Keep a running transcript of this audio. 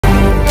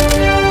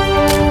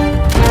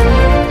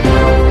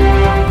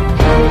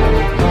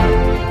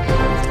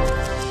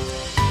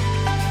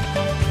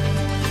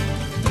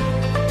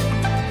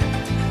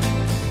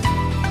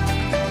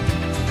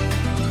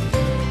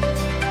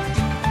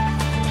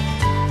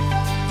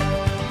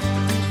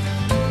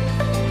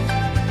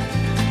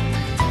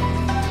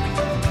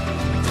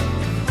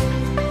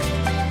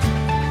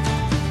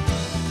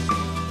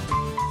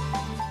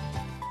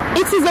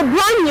a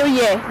brand new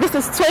year. This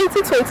is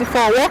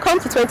 2024. Welcome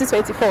to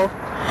 2024.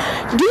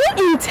 Do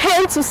you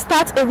intend to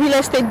start a real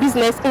estate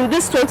business in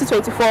this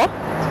 2024?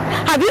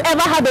 Have you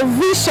ever had a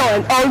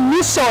vision or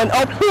mission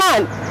or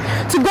plan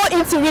to go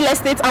into real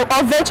estate or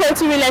venture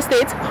into real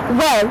estate?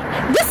 Well,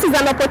 this is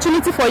an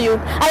opportunity for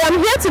you. I am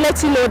here to let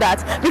you know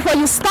that before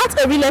you start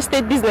a real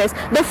estate business,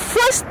 the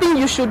first thing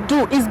you should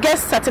do is get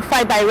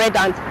certified by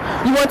REDAN.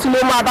 You want to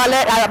know more about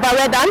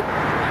REDAN?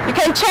 You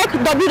can check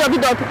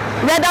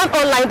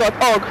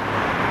www.redanonline.org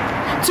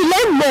to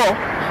learn more,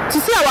 to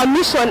see our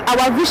mission,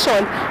 our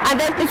vision, and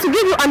then to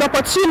give you an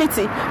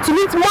opportunity to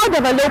meet more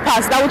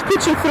developers that would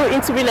put you through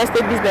into real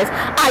estate business.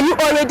 Are you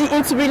already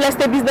into real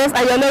estate business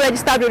and you're not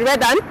registered with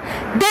REDAN?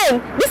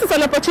 Then this is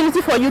an opportunity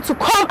for you to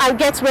come and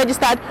get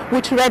registered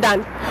with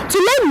REDAN. To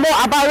learn more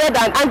about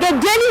REDAN and get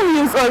daily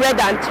news on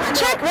REDAN,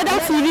 check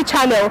REDANTV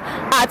Channel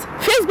at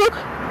Facebook,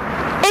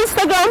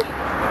 Instagram,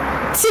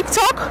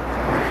 TikTok,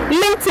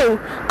 LinkedIn,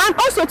 and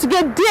also to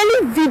get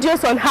daily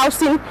videos on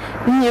housing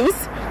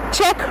news,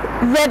 check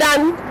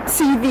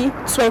REDANTV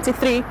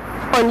 23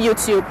 on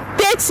YouTube.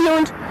 Stay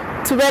tuned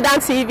to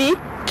REDANTV.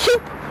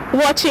 Keep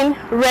watching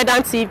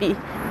REDANTV.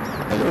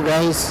 Hello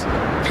guys,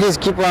 please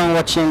keep on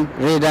watching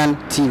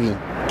REDANTV.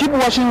 Keep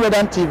watching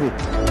REDANTV.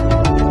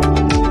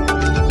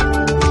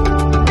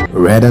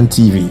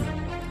 REDANTV,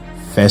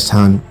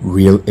 first-hand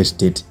real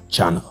estate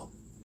channel.